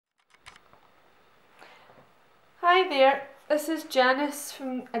Hi there, this is Janice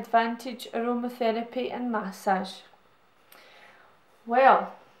from Advantage Aromatherapy and Massage.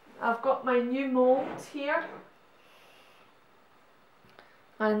 Well, I've got my new mould here,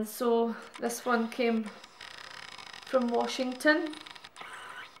 and so this one came from Washington,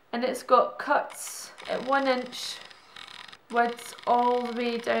 and it's got cuts at 1 inch width all the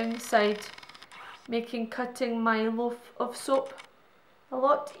way down the side, making cutting my loaf of soap a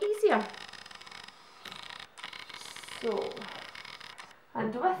lot easier. So,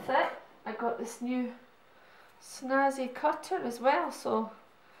 and with it I got this new snazzy cutter as well, so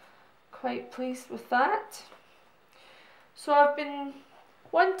quite pleased with that. So I've been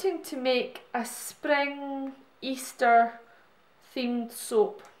wanting to make a spring Easter themed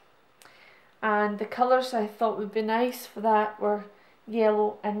soap, and the colours I thought would be nice for that were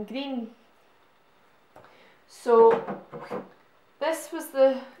yellow and green. So this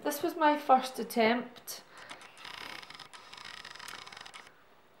was my first attempt.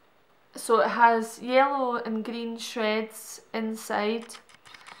 So it has yellow and green shreds inside.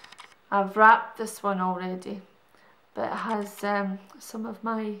 I've wrapped this one already, but it has some of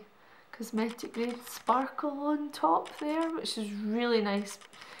my cosmetic grade sparkle on top there, which is really nice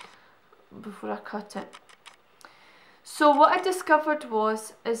before I cut it. So what I discovered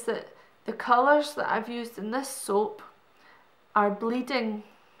is that the colours that I've used in this soap are bleeding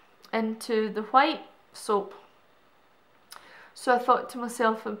into the white soap. So I thought to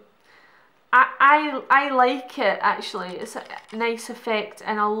myself, I like it actually, it's a nice effect,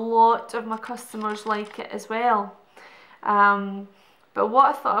 and a lot of my customers like it as well. But what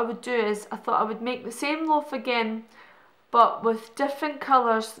I thought I would do is, I thought I would make the same loaf again, but with different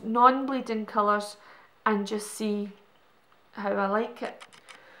colours, non-bleeding colours, and just see how I like it.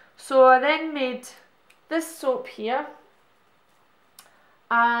 So I then made this soap here,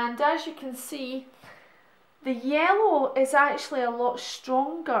 and as you can see, the yellow is actually a lot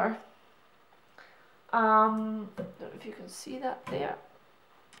stronger. Don't know if you can see that there.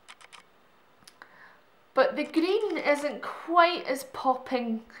 But the green isn't quite as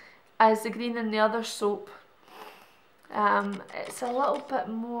popping as the green in the other soap. It's a little bit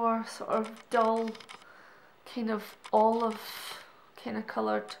more sort of dull, kind of olive kind of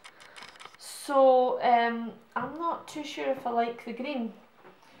coloured. So I'm not too sure if I like the green.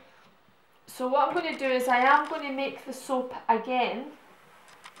 So what I'm going to do is I am going to make the soap again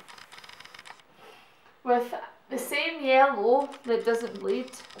with the same yellow that doesn't bleed,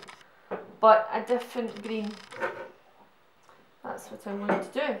 but a different green. That's what I'm going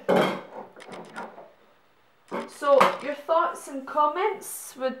to do. So your thoughts and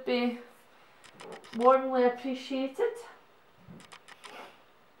comments would be warmly appreciated.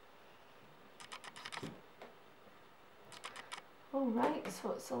 Alright,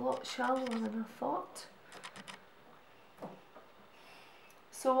 so it's a lot shallower than I thought.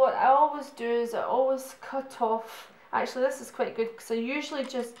 So what I always do is I always cut off, actually this is quite good because I usually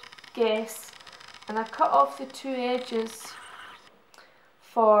just guess, and I cut off the two edges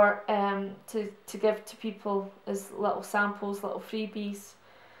for to give to people as little samples, little freebies.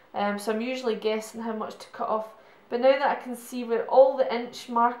 So I'm usually guessing how much to cut off, but now that I can see where all the inch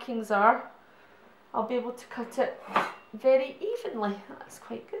markings are, I'll be able to cut it very evenly. That's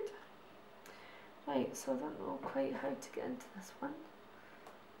quite good. Right, so I don't know quite how to get into this one.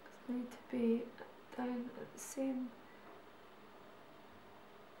 I need to be down at the same.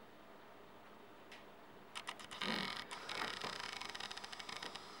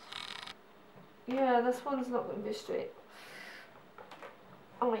 Yeah, this one's not going to be straight.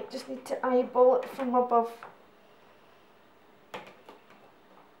 I might just need to eyeball it from above.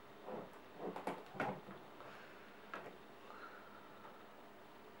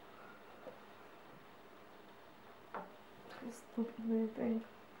 It's not moving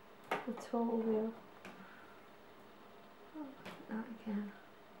at all there. Oh, that again.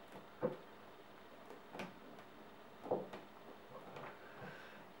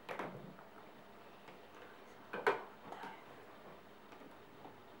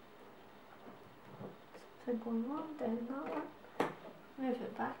 Something going wrong down that one. Move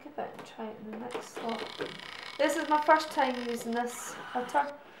it back a bit and try it in the next slot. This is my first time using this cutter,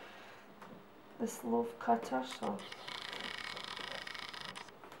 this loaf cutter, so.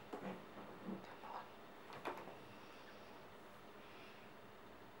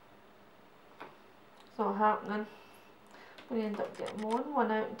 It's not happening. I'm going to end up getting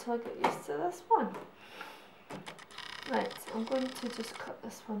one out until I get used to this one. Right, I'm going to just cut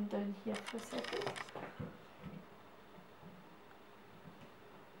this one down here for a second.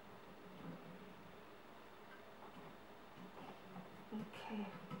 Okay.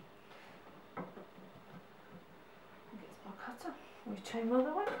 try my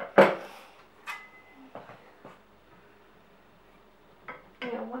other one.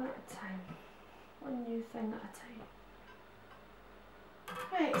 Yeah, one at a time. One new thing at a time.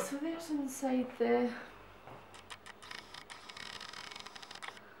 Right, so there's inside the...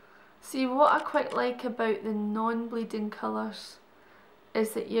 See, what I quite like about the non-bleeding colours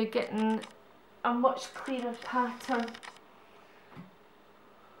is that you're getting a much clearer pattern.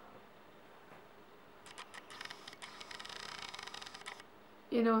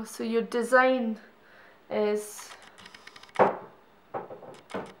 You know, so your design is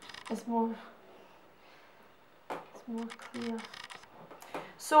more clear.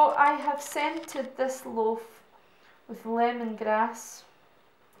 So I have scented this loaf with lemongrass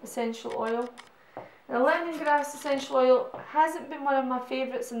essential oil. Now, lemongrass essential oil hasn't been one of my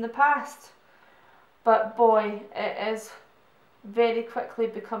favourites in the past, but boy, it is very quickly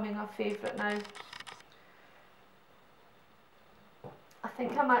becoming a favourite now. I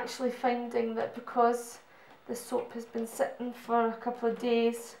think I'm actually finding that because the soap has been sitting for a couple of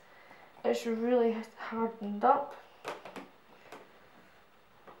days, it's really hardened up.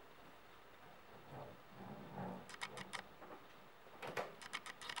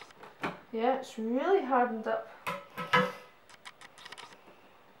 Yeah, it's really hardened up.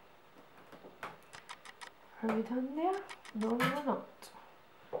 Are we done there? No, we're not.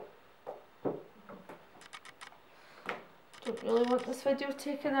 Don't really want this video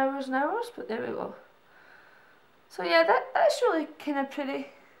taking hours and hours, but there we go. So yeah, that's really kind of pretty.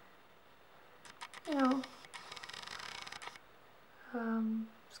 You know,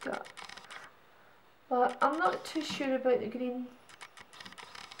 it's got, but I'm not too sure about the green.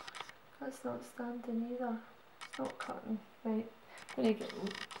 That's not standing either. It's not cutting. Right, I'm going to get the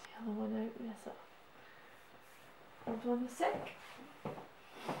other one out with it. Hold on a sec.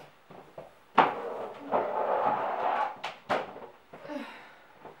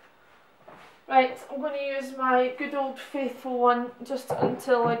 Right, I'm going to use my good old faithful one just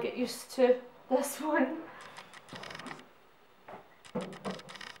until I get used to this one.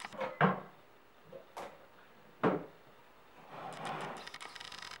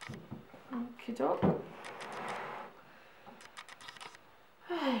 Okie doke.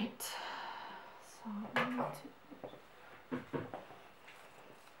 Right, so I need to...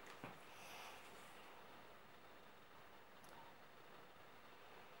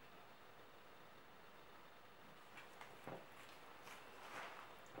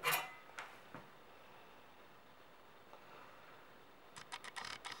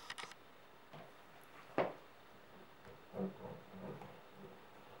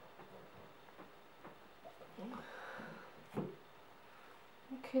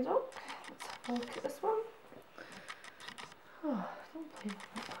 Okay, doke. Let's have a look at this one. Oh, I don't believe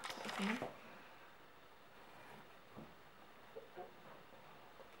I've got that again.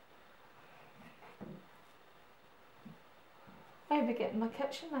 I'll be getting my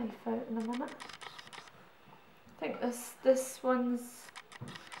kitchen knife out in a minute. I think this one's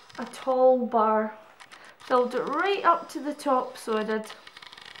a tall bar. Filled it right up to the top, so I did.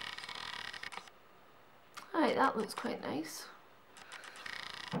 Alright, that looks quite nice.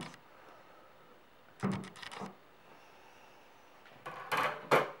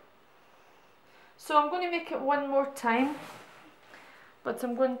 So I'm going to make it one more time, but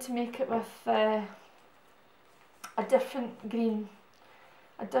I'm going to make it with a different green,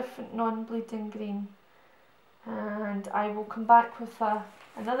 a different non-bleeding green, and I will come back with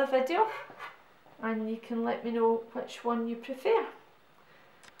another video and you can let me know which one you prefer.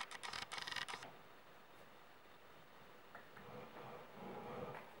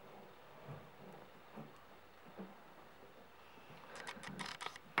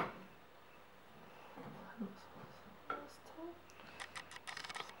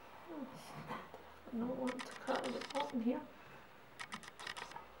 I don't want to cut at the bottom here.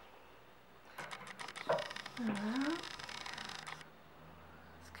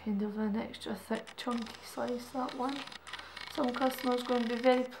 It's kind of an extra thick chunky slice, that one. Some customers are going to be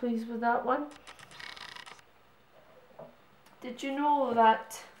very pleased with that one. Did you know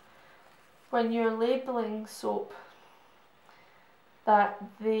that when you're labelling soap, that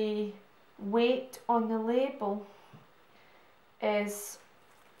the weight on the label is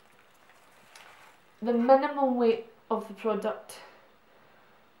the minimum weight of the product?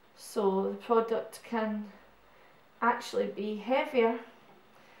 So the product can actually be heavier,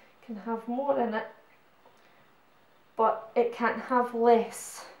 can have more in it, but it can't have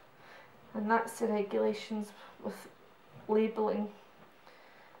less, and that's the regulations with labelling.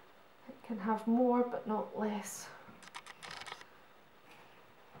 It can have more but not less.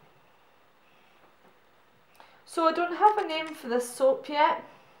 So I don't have a name for this soap yet.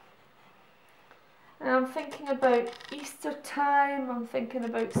 And I'm thinking about Easter time, I'm thinking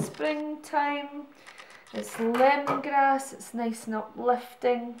about springtime. It's lemongrass, it's nice and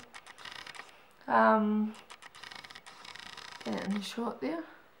uplifting. Get it in the shot there.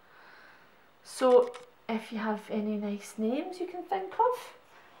 So if you have any nice names you can think of,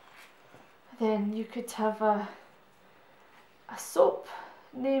 then you could have a soap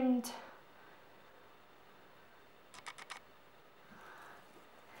named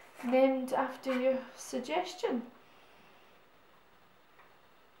after your suggestion.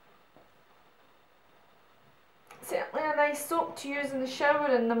 Certainly a nice soap to use in the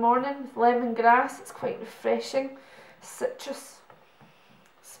shower in the morning with lemongrass. It's quite refreshing, citrus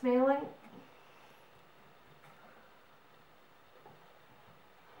smelling.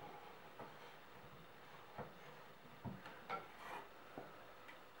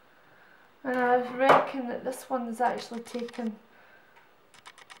 And I reckon that this one's actually taken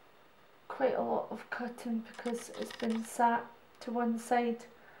quite a lot of cutting because it's been sat to one side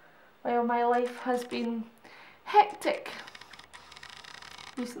while my life has been hectic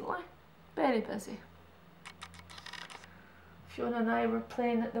recently, very busy. Fiona and I were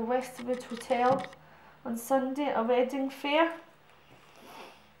playing at the Westwood Hotel on Sunday at a wedding fair.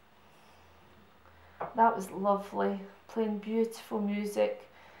 That was lovely, playing beautiful music,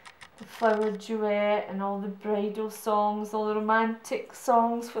 the flower duet and all the bridal songs, all the romantic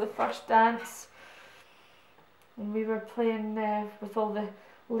songs for the first dance. And we were playing with all the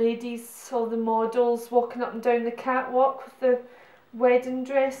ladies, all the models walking up and down the catwalk with the wedding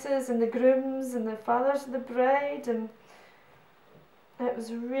dresses and the grooms and the fathers of the bride, and it was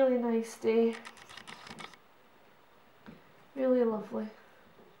a really nice day, really lovely.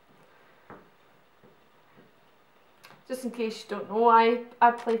 Just in case you don't know,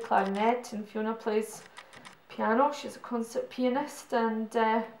 I play clarinet and Fiona plays piano. She's a concert pianist, and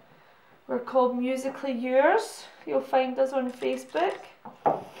we're called Musically Yours. You'll find us on Facebook.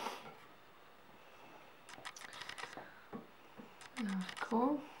 There we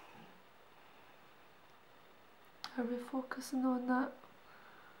go. Are we focusing on that?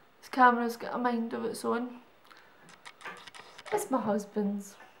 This camera's got a mind of its own. It's my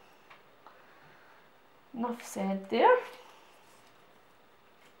husband's. Enough said there.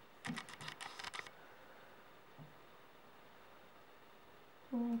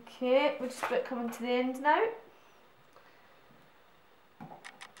 Okay, we're just about coming to the end now.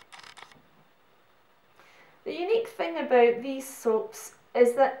 The unique thing about these soaps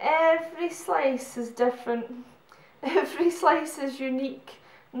is that every slice is different. Every slice is unique,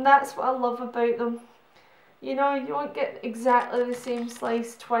 and that's what I love about them. You know, you won't get exactly the same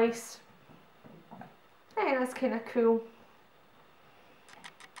slice twice. I think that's kind of cool.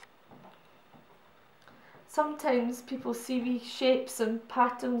 Sometimes people see wee shapes and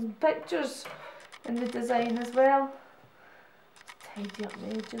patterns and pictures in the design as well. Tidy up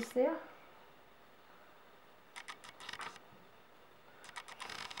the edges there.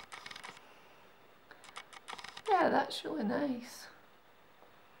 Yeah, that's really nice.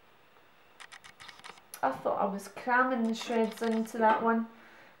 I thought I was cramming the shreds into that one,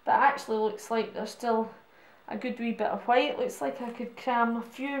 but it actually looks like there's still a good wee bit of white. Looks like I could cram a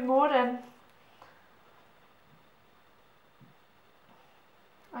few more in.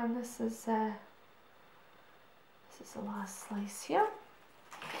 And this is the last slice here.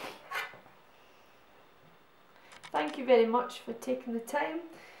 Thank you very much for taking the time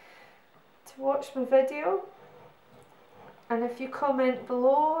to watch my video. And if you comment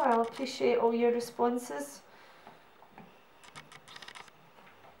below, I'll appreciate all your responses.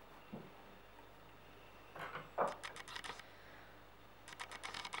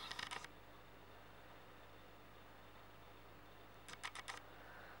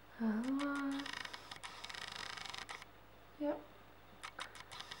 Yep.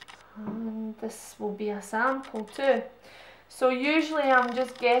 And this will be a sample too. So usually I'm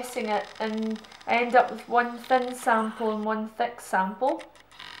just guessing it and I end up with one thin sample and one thick sample.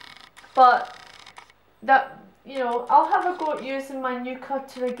 But that, you know, I'll have a go at using my new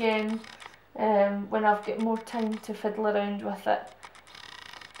cutter again when I've got more time to fiddle around with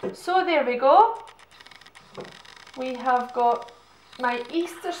it. So there we go. We have got my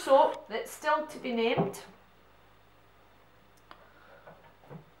Easter soap that's still to be named,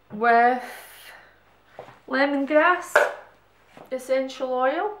 with lemongrass essential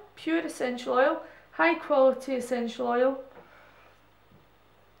oil, pure essential oil, high quality essential oil,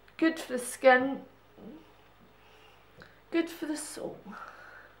 good for the skin, good for the soul.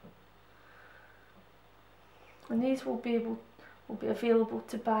 And these will be available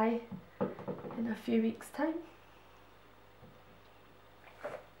to buy in a few weeks' time.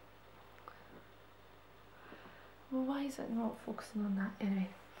 Well, why is it not focusing on that anyway?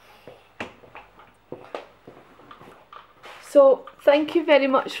 So thank you very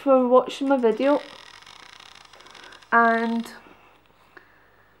much for watching my video, and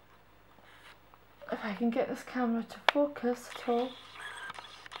if I can get this camera to focus at all,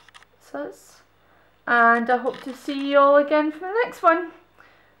 and I hope to see you all again for the next one.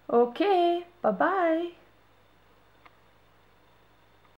 Okay, bye bye.